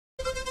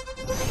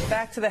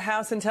Back to the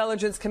House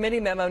Intelligence Committee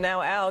memo now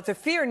out. The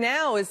fear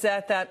now is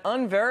that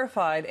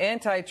unverified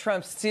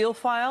anti-Trump Steele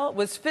file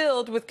was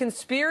filled with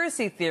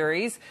conspiracy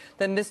theories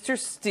that Mr.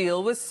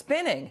 Steele was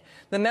spinning.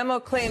 The memo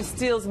claims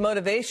Steele's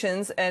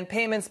motivations and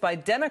payments by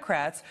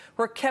Democrats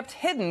were kept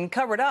hidden,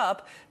 covered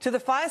up to the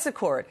FISA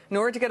court in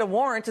order to get a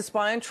warrant to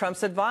spy on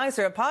Trump's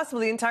advisor and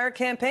possibly the entire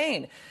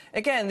campaign.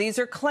 Again, these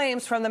are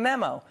claims from the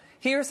memo.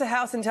 Here's the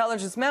House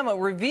Intelligence memo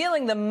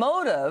revealing the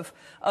motive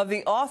of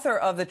the author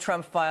of the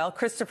Trump file,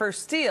 Christopher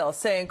Steele,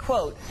 saying,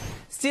 quote,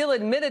 Steele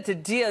admitted to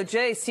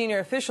DOJ senior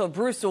official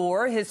Bruce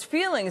Orr his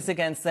feelings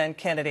against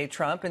then-candidate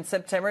Trump in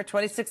September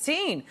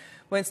 2016,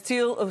 when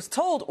Steele was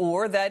told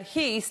Orr that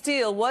he,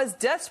 Steele, was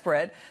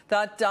desperate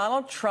that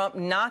Donald Trump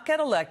not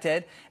get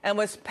elected and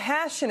was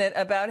passionate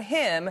about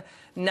him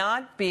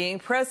not being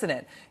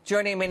president.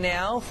 Joining me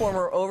now,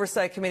 former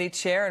Oversight Committee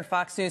Chair and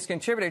Fox News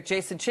contributor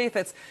Jason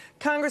Chaffetz.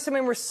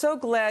 Congressman, we're so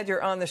glad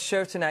you're on the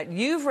show tonight.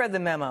 You've read the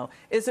memo.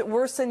 Is it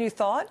worse than you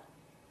thought?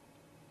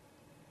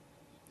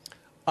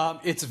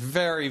 It's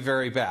very,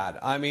 very bad.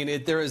 I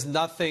mean, there is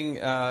nothing,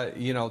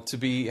 to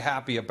be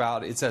happy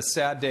about. It's a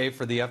sad day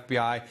for the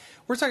FBI.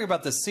 We're talking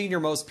about the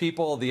senior-most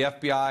people of the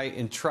FBI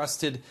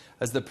entrusted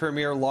as the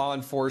premier law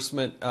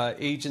enforcement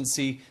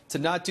agency to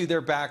not do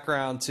their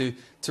background, to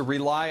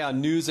rely on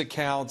news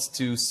accounts,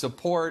 to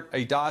support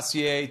a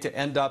dossier, to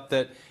end up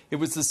that it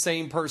was the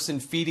same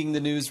person feeding the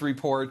news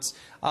reports.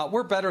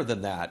 We're better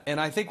than that. And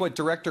I think what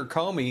Director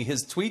Comey,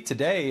 his tweet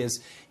today is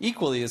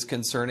equally as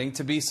concerning,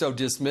 to be so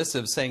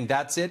dismissive, saying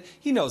that's it.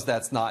 He knows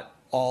that's not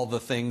all the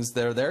things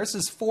that are there. This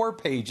is 4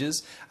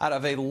 pages out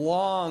of a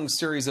long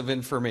series of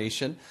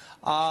information.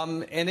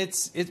 And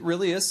it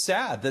really is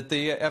sad that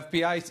the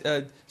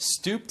FBI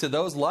stooped to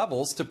those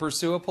levels to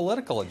pursue a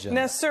political agenda.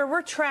 Now, sir,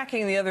 we're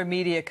tracking the other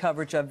media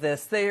coverage of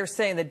this. They are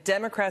saying that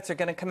Democrats are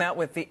going to come out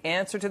with the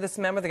answer to this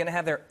memo. They're going to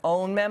have their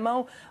own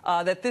memo,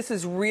 that this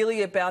is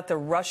really about the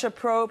Russia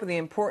probe and the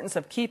importance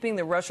of keeping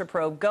the Russia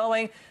probe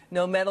going,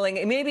 no meddling,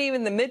 and maybe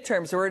even the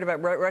midterms. We're worried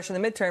about Russia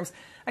in the midterms.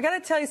 I got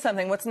to tell you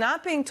something. What's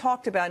not being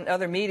talked about in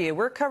other media,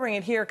 we're covering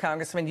it here,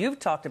 Congressman. You've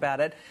talked about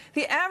it.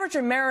 The average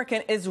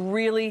American is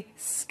really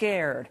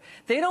scared.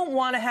 They don't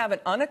want to have an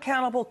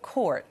unaccountable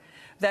court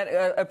that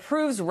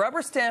approves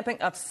rubber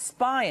stamping of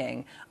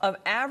spying of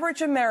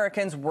average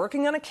Americans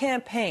working on a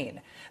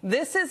campaign.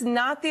 This is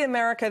not the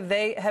America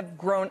they have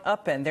grown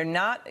up in. They're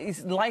not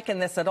liking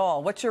this at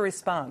all. What's your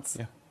response?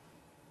 Yeah.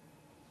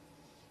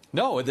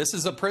 No, this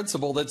is a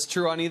principle that's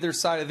true on either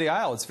side of the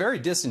aisle. It's very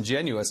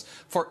disingenuous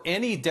for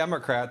any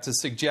Democrat to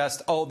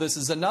suggest, oh, this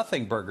is a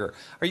nothing burger.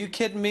 Are you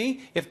kidding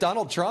me? If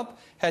Donald Trump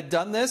had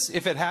done this,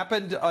 if it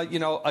happened,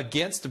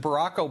 against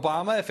Barack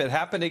Obama, if it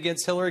happened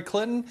against Hillary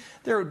Clinton,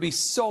 there would be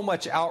so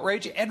much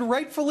outrage, and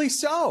rightfully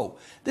so.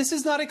 This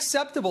is not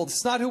acceptable.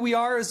 It's not who we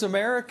are as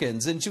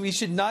Americans, and we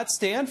should not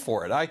stand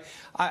for it.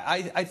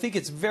 I think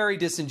it's very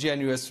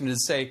disingenuous to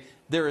say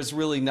there is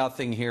really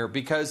nothing here,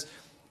 because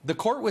the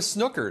court was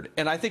snookered,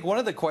 and I think one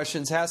of the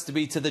questions has to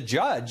be to the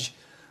judge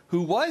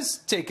who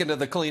was taken to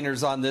the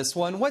cleaners on this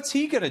one. What's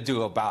he going to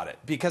do about it?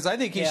 Because I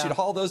think he should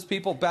haul those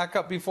people back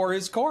up before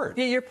his court.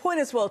 Yeah, your point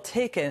is well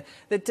taken.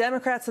 The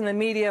Democrats and the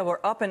media were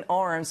up in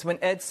arms when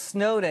Ed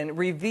Snowden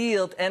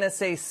revealed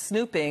NSA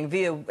snooping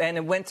and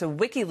it went to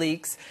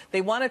WikiLeaks. They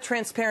wanted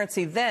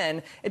transparency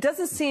then. It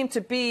doesn't seem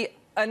to be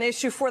an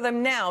issue for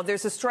them now.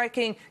 There's a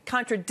striking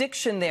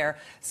contradiction there.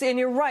 See, and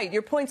you're right.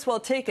 Your point's well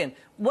taken.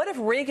 What if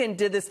Reagan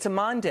did this to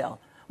Mondale?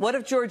 What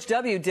if George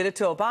W. did it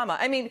to Obama?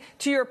 I mean,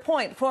 to your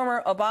point,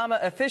 former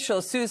Obama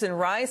officials Susan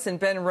Rice and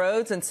Ben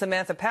Rhodes and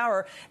Samantha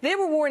Power, they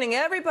were warning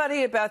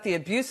everybody about the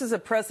abuses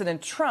of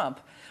President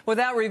Trump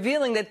without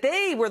revealing that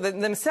they were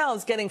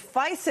themselves getting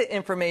FISA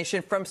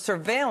information from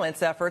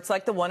surveillance efforts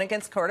like the one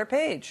against Carter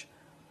Page.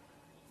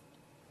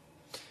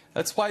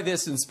 That's why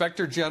this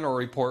Inspector General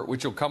report,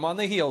 which will come on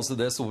the heels of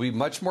this, will be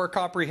much more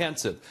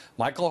comprehensive.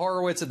 Michael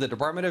Horowitz at the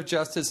Department of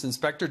Justice,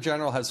 Inspector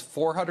General, has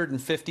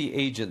 450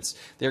 agents.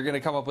 They're going to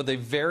come up with a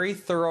very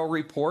thorough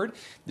report.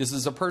 This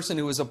is a person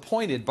who was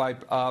appointed by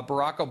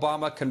Barack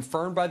Obama,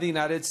 confirmed by the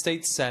United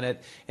States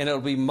Senate, and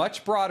it'll be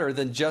much broader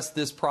than just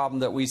this problem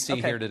that we see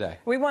here today.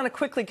 We want to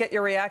quickly get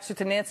your reaction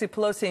to Nancy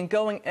Pelosi and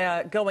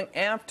going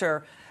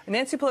after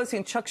Nancy Pelosi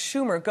and Chuck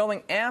Schumer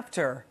going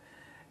after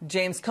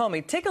James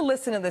Comey. Take a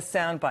listen to this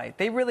soundbite.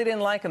 They really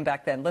didn't like him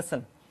back then.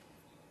 Listen.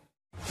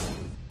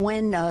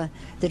 When the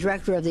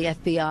director of the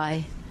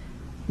FBI,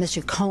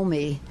 Mr.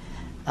 Comey,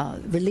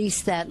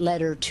 released that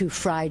letter 2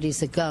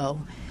 Fridays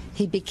ago,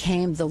 he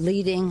became the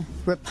leading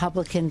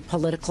Republican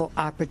political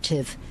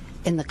operative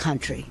in the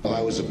country. Well,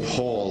 I was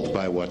appalled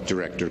by what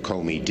Director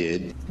Comey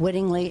did.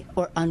 Wittingly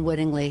or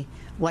unwittingly,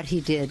 what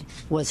he did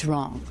was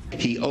wrong.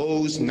 He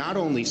owes not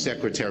only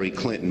Secretary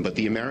Clinton, but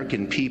the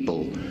American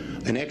people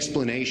an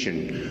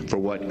explanation for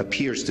what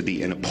appears to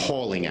be an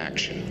appalling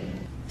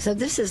action. So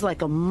this is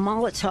like a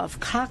Molotov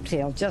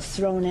cocktail just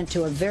thrown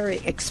into a very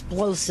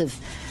explosive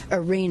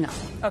arena.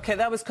 Okay,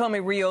 that was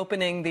Comey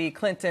reopening the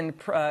Clinton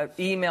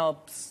email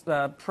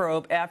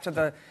probe after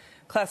the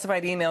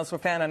classified emails were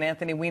found on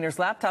Anthony Weiner's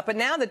laptop. But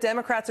now the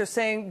Democrats are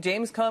saying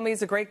James Comey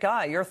is a great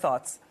guy. Your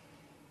thoughts?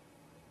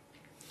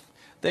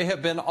 They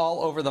have been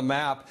all over the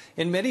map.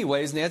 In many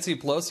ways, Nancy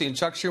Pelosi and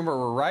Chuck Schumer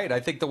were right. I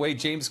think the way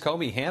James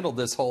Comey handled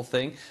this whole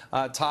thing,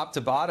 top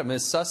to bottom,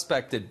 is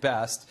suspect at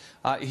best.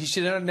 He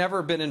should have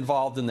never been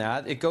involved in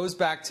that. It goes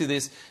back to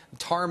this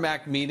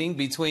tarmac meeting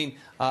between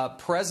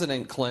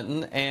President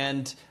Clinton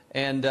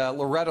and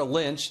Loretta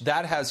Lynch.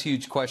 That has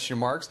huge question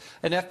marks.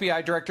 An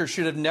FBI director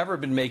should have never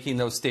been making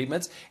those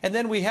statements. And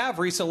then we have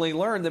recently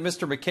learned that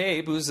Mr.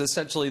 McCabe, who's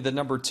essentially the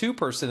 #2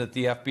 person at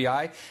the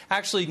FBI,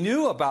 actually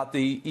knew about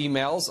the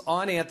emails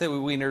on Anthony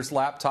Weiner's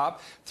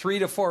laptop 3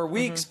 to 4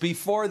 weeks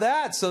before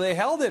that. So they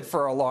held it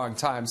for a long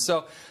time.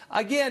 So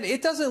again,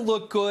 it doesn't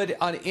look good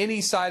on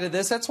any side of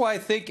this. That's why I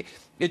think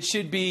it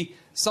should be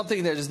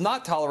something that is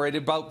not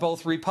tolerated by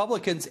both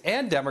Republicans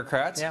and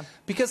Democrats,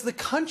 because the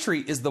country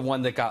is the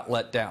one that got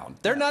let down.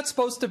 They're not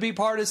supposed to be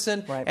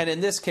partisan, and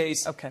in this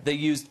case, they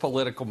used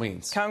political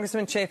means.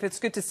 Congressman Chafe, it's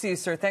good to see you,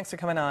 sir. Thanks for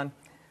coming on.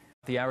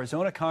 The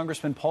Arizona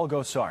Congressman Paul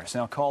Gosar is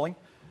now calling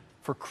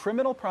for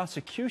criminal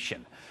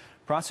prosecution.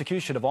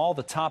 Prosecution of all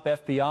the top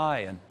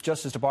FBI and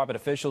Justice Department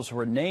officials who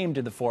were named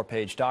in the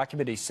 4-page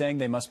document. He's saying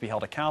they must be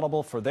held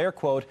accountable for their,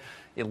 quote,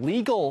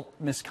 illegal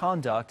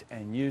misconduct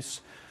and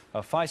use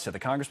of FISA. The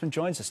congressman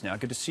joins us now.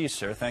 Good to see you,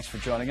 sir. Thanks for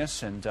joining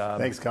us. And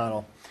thanks,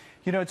 Connell.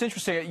 You know, it's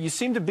interesting. You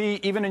seem to be,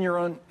 even in your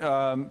own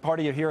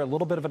party here, a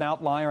little bit of an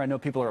outlier. I know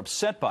people are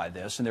upset by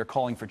this, and they're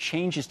calling for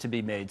changes to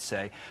be made,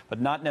 say, but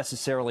not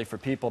necessarily for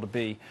people to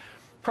be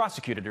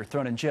prosecuted or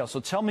thrown in jail. So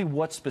tell me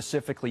what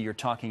specifically you're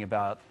talking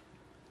about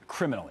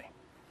criminally.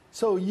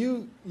 So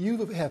you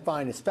have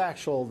find it's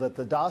factual that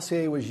the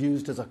dossier was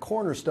used as a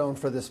cornerstone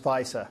for this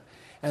FISA.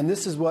 And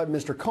this is what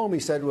Mr.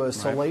 Comey said was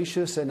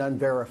salacious and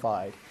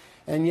unverified.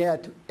 And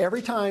yet,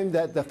 every time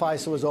that the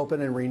FISA was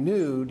open and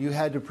renewed, you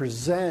had to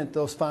present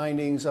those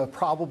findings of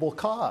probable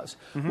cause,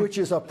 which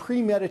is a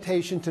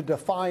premeditation to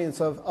defiance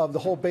of the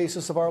whole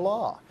basis of our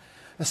law.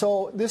 And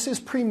so this is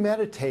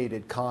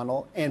premeditated,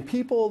 Connell, and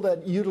people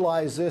that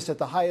utilize this at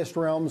the highest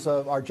realms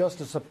of our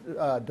Justice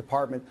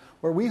Department,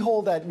 where we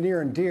hold that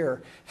near and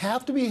dear,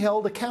 have to be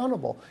held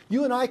accountable.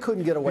 You and I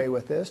couldn't get away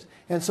with this,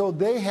 and so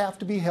they have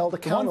to be held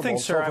accountable. One thing,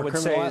 sir, I would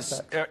say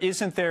is,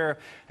 isn't there,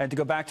 and to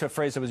go back to a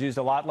phrase that was used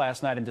a lot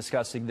last night in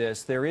discussing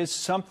this, there is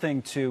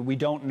something to we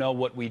don't know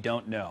what we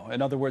don't know.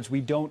 In other words,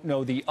 we don't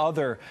know the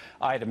other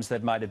items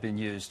that might have been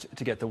used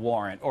to get the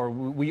warrant, or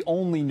we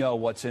only know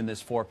what's in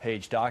this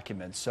 4-page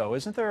document. So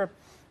isn't there,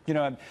 you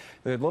know,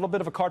 a little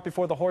bit of a cart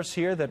before the horse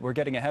here that we're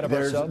getting ahead of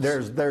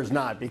ourselves? There's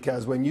not,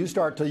 because when you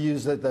start to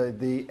use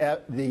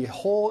the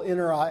whole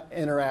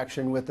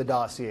interaction with the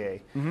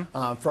dossier,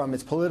 from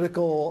its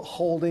political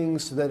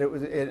holdings that it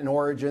was in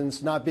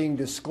origins, not being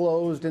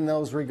disclosed in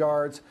those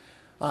regards,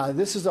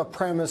 this is a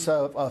premise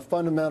of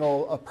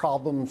fundamental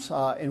problems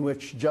in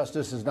which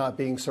justice is not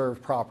being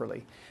served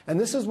properly. And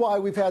this is why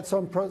we've had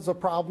some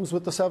problems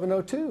with the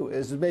 702,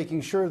 is making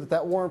sure that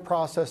that warrant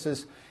process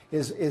is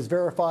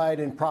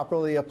verified and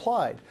properly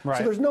applied. Right.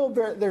 So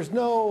there's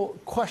no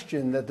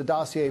question that the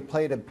dossier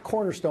played a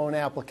cornerstone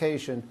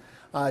application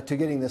to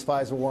getting this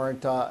FISA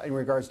warrant in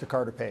regards to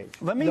Carter Page.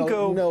 Let me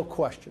go. No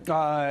question.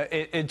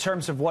 In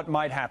terms of what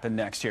might happen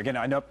next year. Again,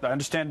 I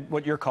understand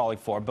what you're calling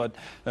for, but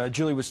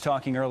Julie was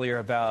talking earlier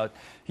about,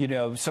 you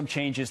know, some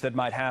changes that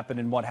might happen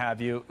and what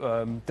have you.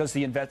 And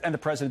the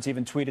president's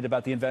even tweeted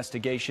about the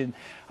investigation.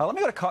 Let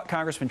me go to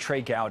Congressman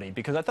Trey Gowdy,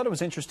 because I thought it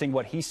was interesting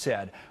what he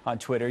said on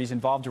Twitter. He's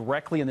involved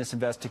directly in this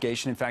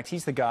investigation. In fact,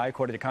 he's the guy,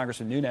 according to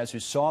Congressman Nunes, who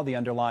saw the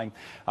underlying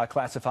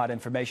classified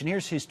information.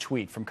 Here's his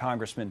tweet from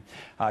Congressman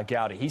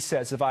Gowdy. He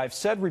says, "As I've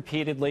said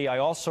repeatedly, I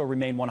also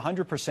remain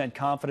 100%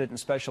 confident in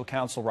Special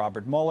Counsel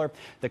Robert Mueller.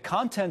 The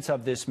contents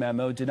of this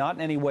memo do not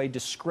in any way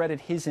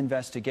discredit his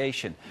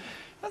investigation."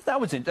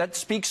 That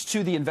speaks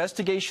to the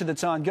investigation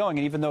that's ongoing.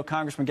 And even though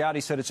Congressman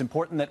Gowdy said it's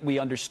important that we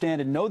understand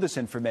and know this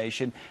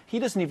information, he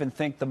doesn't even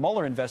think the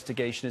Mueller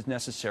investigation is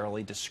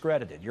necessarily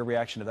discredited. Your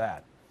reaction to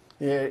that?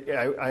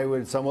 Yeah, I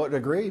would somewhat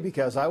agree,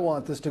 because I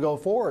want this to go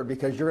forward,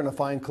 because you're going to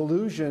find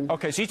collusion.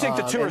 Okay, so you think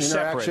the two are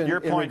separate. Your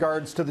point, in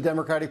regards to the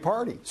Democratic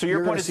Party. So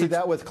your point is see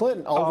that with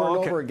Clinton over and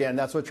over again.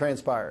 That's what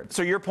transpired.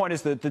 So your point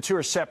is that the two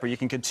are separate. You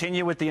can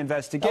continue with the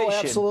investigation. Oh,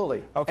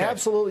 absolutely. Okay.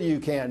 Absolutely, you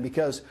can,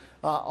 because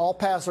all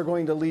paths are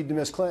going to lead to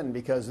Miss Clinton,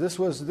 because this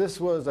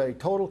was a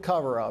total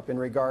cover-up in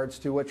regards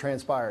to what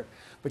transpired.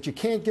 But you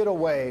can't get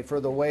away for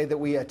the way that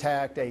we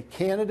attacked a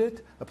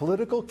candidate, a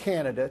political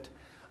candidate,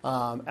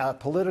 a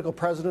political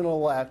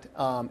president-elect,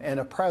 and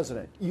a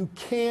president. You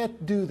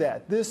can't do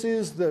that. This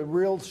is the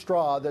real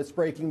straw that's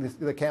breaking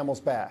the camel's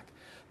back.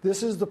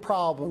 This is the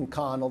problem,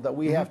 Connell, that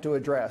we have to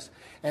address.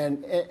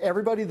 And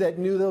everybody that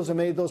knew those and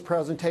made those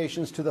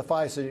presentations to the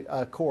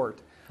FISA court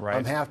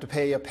have to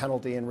pay a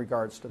penalty in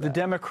regards to that. The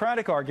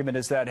Democratic argument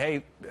is that,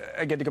 hey,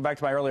 again, to go back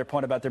to my earlier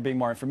point about there being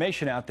more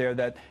information out there,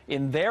 that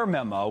in their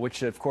memo,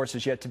 which of course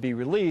is yet to be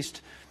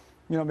released,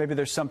 you know, maybe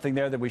there's something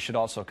there that we should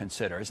also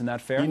consider. Isn't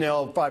that fair? You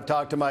know, I've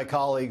talked to my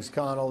colleagues,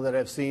 Connell, that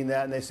have seen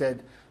that, and they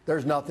said,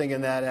 There's nothing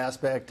in that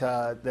aspect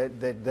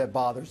that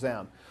bothers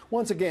them.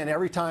 Once again,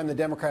 every time the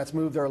Democrats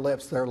move their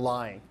lips, they're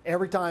lying.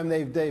 Every time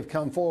they've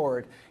come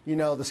forward,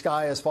 the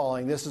sky is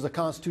falling. This is a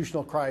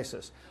constitutional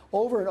crisis.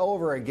 Over and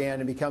over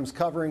again, it becomes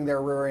covering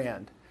their rear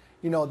end.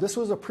 This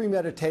was a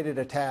premeditated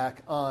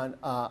attack on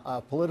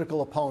a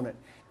political opponent,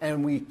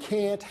 and we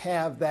can't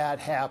have that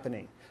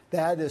happening.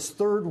 That is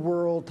third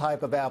world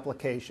type of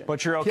application.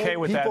 But you're okay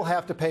with that? People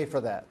have to pay for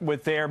that.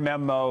 With their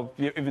memo,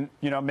 even,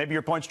 maybe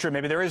your point's true.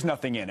 Maybe there is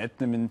nothing in it.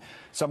 I mean,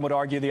 some would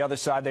argue the other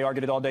side. They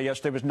argued it all day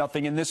yesterday. There was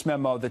nothing in this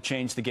memo that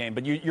changed the game.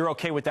 But you're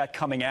okay with that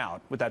coming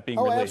out, with that being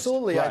released? Oh,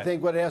 absolutely. Right. I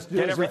think what it has to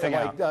do is,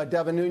 like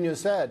Devin Nunes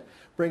said,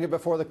 bring it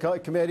before the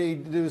committee,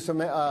 do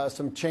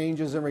some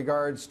changes in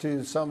regards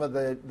to some of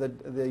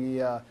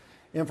the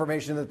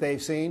information that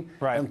they've seen,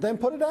 and then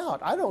put it out.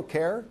 I don't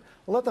care.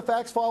 Let the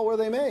facts fall where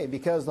they may,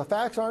 because the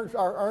facts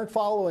aren't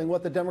following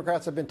what the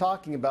Democrats have been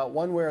talking about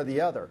one way or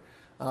the other.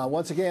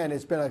 Once again,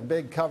 it's been a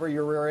big cover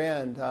your rear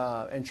end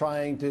and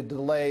trying to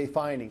delay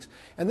findings.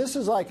 And this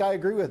is like, I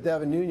agree with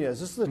Devin Nunes,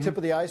 this is the tip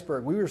of the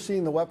iceberg. We were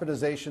seeing the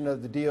weaponization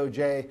of the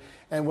DOJ,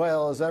 and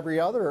well as every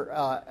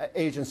other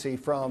agency,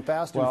 from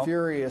Fast and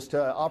Furious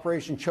to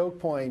Operation Choke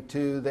Point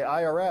to the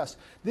IRS.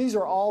 These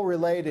are all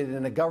related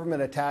in a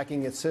government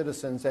attacking its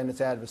citizens and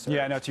its adversaries.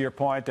 Yeah, no, to your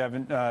point,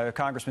 Devin,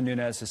 Congressman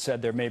Nunes has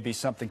said there may be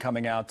something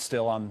coming out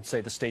still on, say,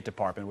 the State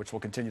Department, which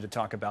we'll continue to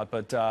talk about.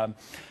 But,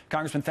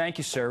 Congressman, thank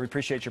you, sir. We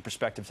appreciate your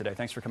perspective today.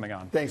 Thanks for coming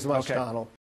on. Thanks so much, Connell.